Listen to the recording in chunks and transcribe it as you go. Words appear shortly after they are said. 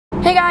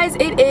Hey guys,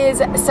 it is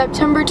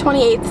September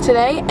 28th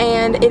today,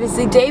 and it is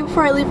the day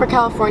before I leave for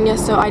California,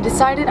 so I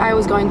decided I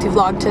was going to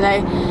vlog today.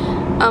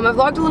 I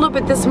vlogged a little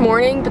bit this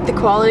morning, but the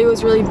quality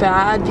was really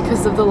bad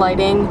because of the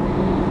lighting.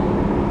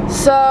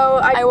 So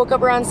I woke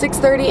up around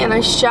 6:30 and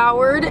I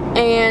showered,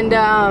 and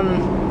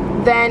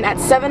then at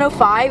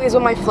 7:05 is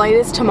when my flight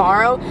is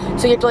tomorrow,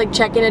 so you have to like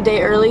check in a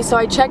day early. So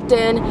I checked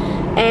in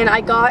and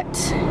I got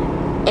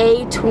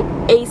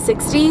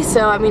A60,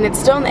 so I mean it's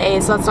still in the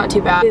A, so that's not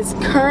too bad. It is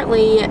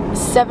currently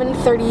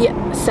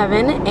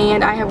 7:37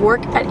 and I have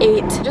work at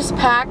 8. Just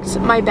packed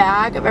my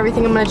bag of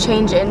everything I'm going to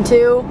change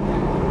into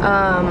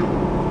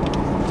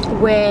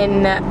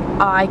when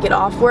I get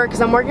off work, because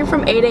I'm working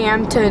from 8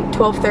 a.m. to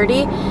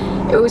 12:30.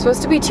 It was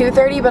supposed to be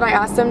 2:30, but I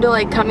asked them to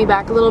like cut me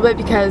back a little bit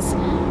because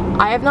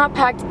I have not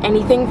packed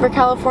anything for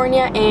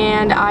California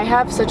and I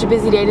have such a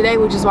busy day today,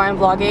 which is why I'm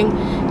vlogging,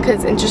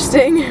 because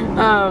interesting.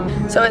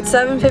 So it's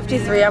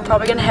 7:53. I'm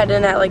probably gonna head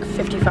in at like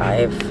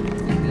 55.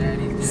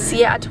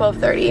 See ya at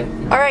 12:30.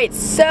 Alright,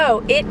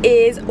 so it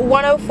is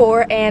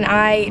 1:04 and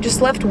I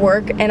just left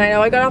work, and I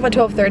know I got off at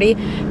 12:30,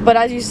 but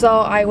as you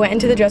saw, I went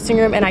into the dressing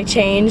room and I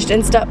changed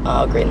and stuff.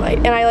 Oh, green light.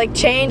 And I like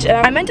changed, and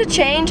I meant to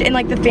change in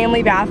like the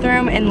family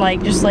bathroom and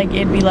like just like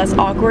it'd be less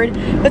awkward,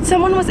 but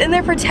someone was in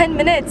there for 10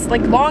 minutes,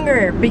 like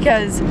longer,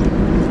 because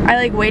I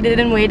like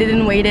waited and waited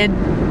and waited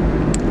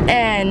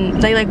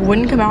and they like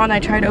wouldn't come out, and I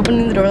tried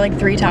opening the door like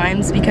 3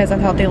 times because I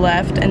thought they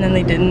left, and then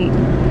they didn't,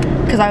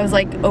 because I was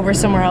like over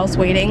somewhere else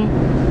waiting.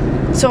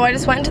 So I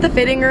just went into the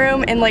fitting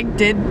room and like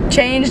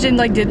changed and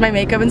like did my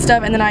makeup and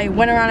stuff, and then I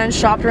went around and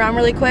shopped around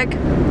really quick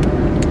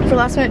for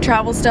last minute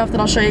travel stuff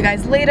that I'll show you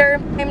guys later.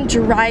 I'm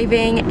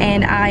driving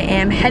and I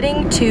am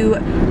heading to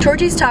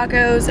Georgie's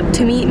Tacos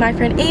to meet my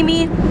friend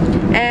Amy,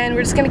 and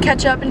we're just gonna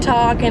catch up and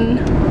talk and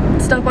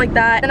stuff like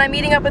that. And I'm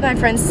meeting up with my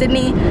friend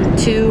Sydney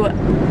to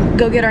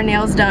go get our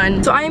nails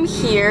done. So I am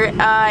here.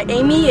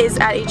 Amy is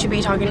at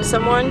H-E-B talking to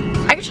someone.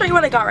 I can show you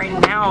what I got right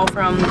now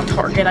from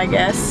Target, I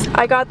guess.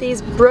 I got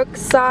these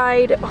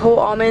Brookside whole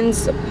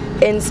almonds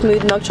in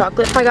smooth milk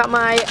chocolate. I got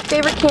my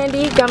favorite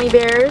candy, gummy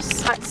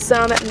bears. Got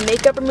some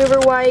makeup remover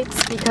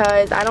wipes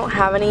because I don't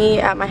have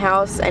any at my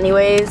house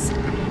anyways,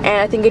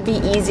 and I think it'd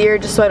be easier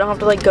just so I don't have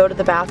to like go to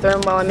the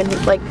bathroom while I'm in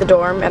like the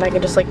dorm, and I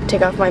can just like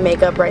take off my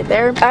makeup right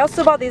there. I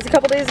also bought these a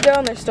couple days ago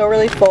and they're still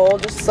really full,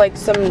 just like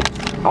some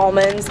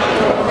almonds.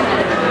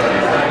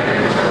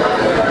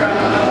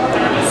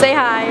 Say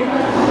hi.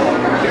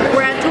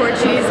 We're at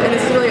Torchy's and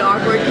this is really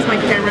awkward because my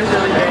camera's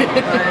really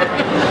big.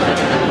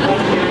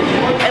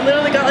 I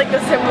literally got like the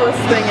simplest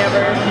thing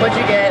ever. What'd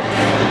you get?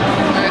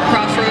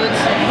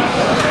 Crossroads.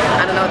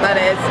 I don't know what that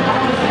is,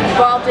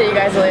 but I'll tell you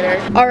guys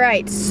later.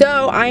 Alright,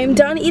 so I am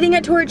done eating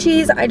at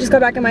Torchy's. I just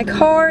got back in my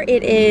car.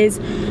 It is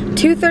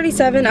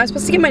 2:37. I was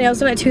supposed to get my nails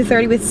done at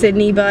 2:30 with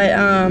Sydney, but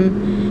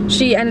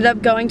she ended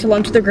up going to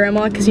lunch with her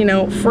grandma because, you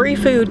know, free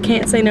food,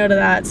 can't say no to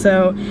that.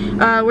 So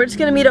we're just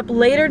gonna meet up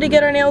later to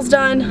get our nails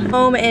done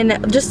home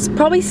and just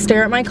probably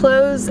stare at my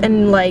clothes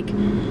and like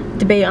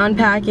debate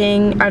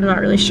unpacking. I'm not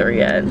really sure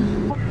yet.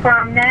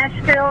 From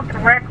Nashville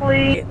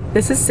directly.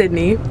 This is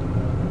Sydney.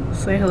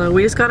 Say hello.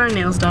 We just got our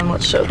nails done.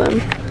 Let's show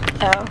them.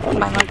 Oh,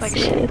 mine look like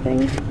shit.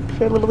 Anything.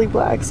 They're literally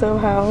black, so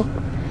how?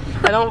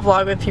 I don't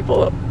vlog with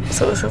people,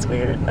 so this is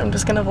weird. I'm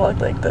just gonna vlog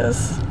like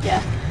this.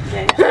 Yeah.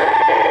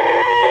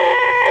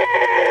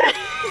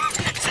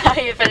 That's how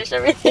you finish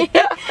everything.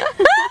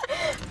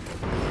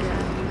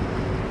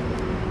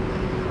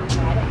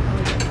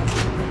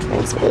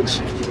 Thanks,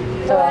 bitch.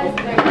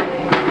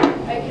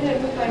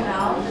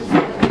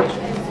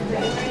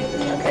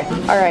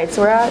 Alright,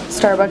 so we're at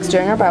Starbucks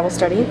doing our Bible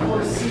study.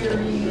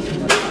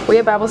 We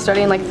have Bible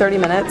study in like 30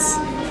 minutes,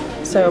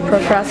 so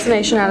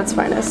procrastination at its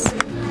finest.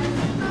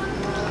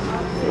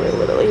 We're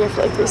literally here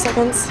for like 3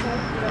 seconds.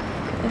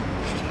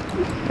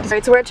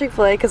 Alright, so we're at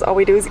Chick-fil-A because all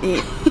we do is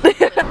eat.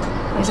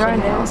 These are our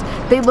nails.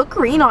 They look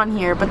green on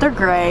here, but they're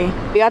gray.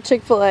 We got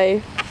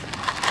Chick-fil-A.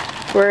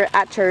 We're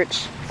at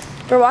church.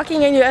 We're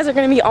walking in. You guys are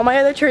going to meet all my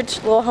other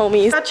church little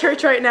homies. We're at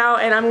church right now,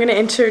 and I'm going to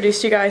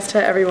introduce you guys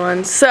to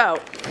everyone. So,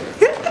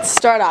 let's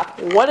start off.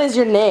 What is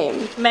your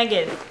name?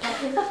 Megan.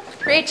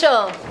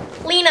 Rachel.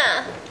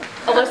 Lena.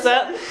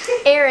 Alyssa.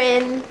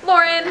 Erin.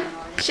 Lauren.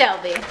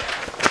 Shelby.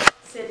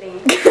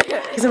 Sydney.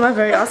 These are my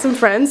very awesome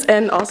friends,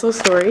 and also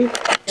Story.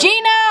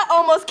 Gina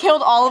almost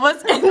killed all of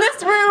us in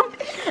this room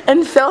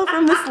and fell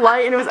from this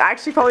light, and it was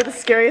actually probably the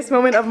scariest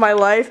moment of my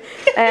life,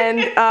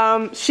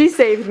 and she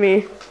saved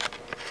me.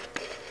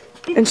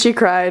 And she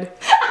cried.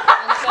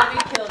 And Shelby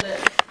killed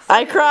it.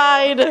 I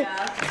cried.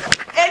 Yeah.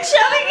 And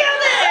Shelby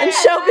killed it! And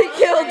Shelby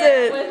killed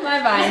it. With my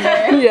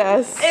binder.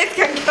 Yes. It's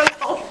gonna go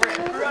over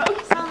it, bro.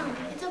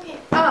 It's okay.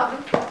 Oh.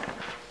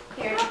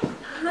 Here.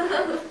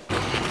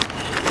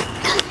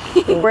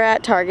 We're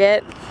at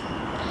Target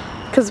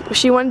because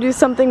she wanted to do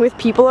something with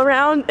people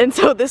around, and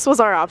so this was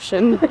our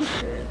option.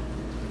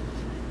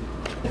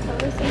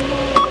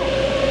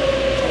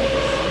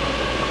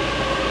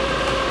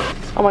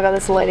 Oh my god,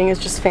 this lighting is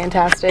just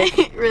fantastic.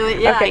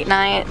 Really? Yeah. Okay.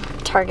 Night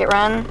Target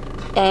run,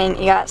 and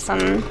you got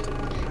some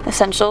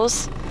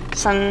essentials,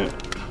 some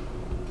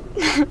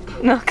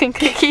milk and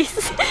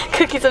cookies.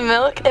 Cookies and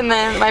milk. And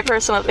then my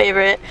personal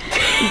favorite,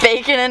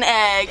 bacon and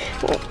egg.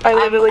 I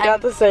literally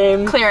got the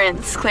same.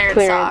 Clearance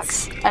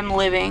socks. I'm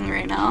living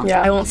right now.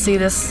 Yeah. I won't see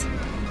this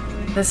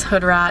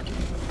hood rat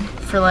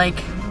for like,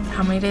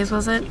 how many days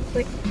was it?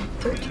 Like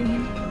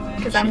 13.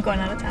 Because I'm going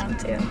out of town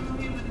too.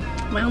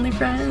 My only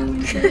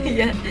friend.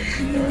 Yeah.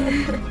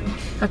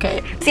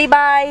 Okay. See,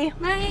 bye.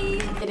 Bye.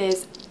 It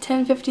is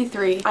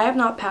 10:53. I have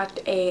not packed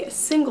a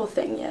single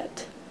thing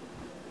yet.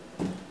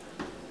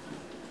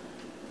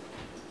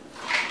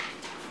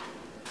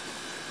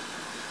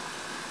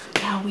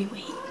 Now we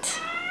wait.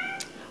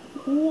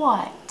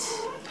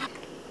 What?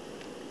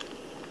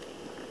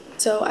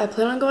 So I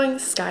plan on going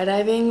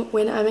skydiving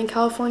when I'm in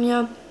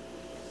California.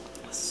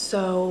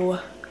 So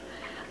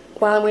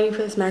while I'm waiting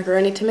for this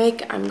macaroni to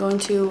make, I'm going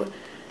to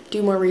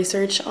do more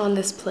research on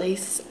this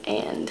place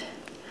and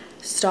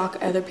stalk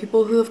other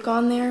people who have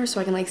gone there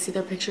so I can like see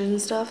their pictures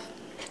and stuff.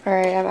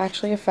 Alright, I'm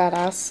actually a fat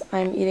ass.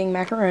 I'm eating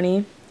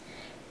macaroni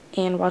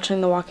and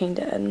watching The Walking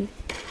Dead.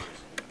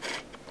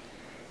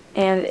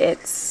 And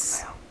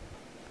it's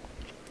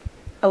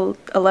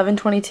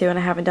 11:22 and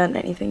I haven't done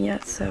anything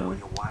yet, so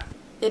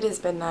it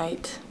is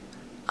midnight.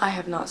 I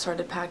have not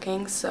started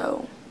packing,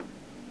 so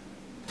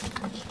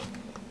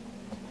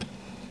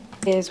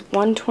it is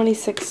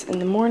 1:26 in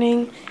the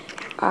morning.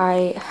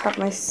 I have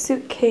my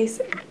suitcase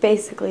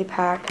basically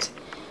packed,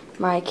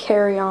 my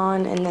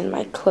carry-on, and then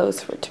my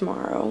clothes for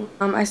tomorrow.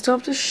 I still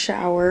have to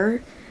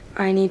shower.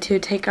 I need to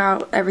take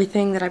out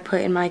everything that I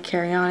put in my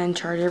carry-on and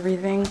charge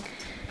everything.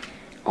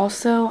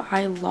 Also,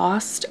 I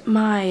lost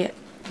my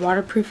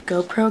waterproof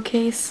GoPro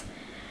case.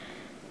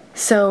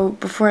 So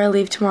before I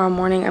leave tomorrow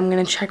morning, I'm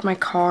gonna check my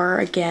car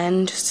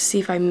again just to see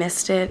if I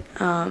missed it.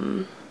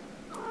 I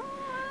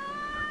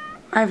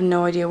have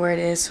no idea where it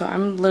is, so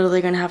I'm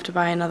literally gonna have to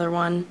buy another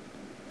one,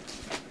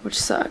 which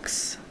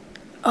sucks.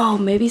 Oh,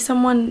 maybe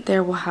someone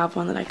there will have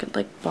one that I could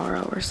like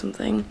borrow or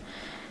something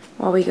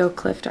while we go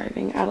cliff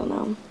diving. I don't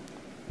know.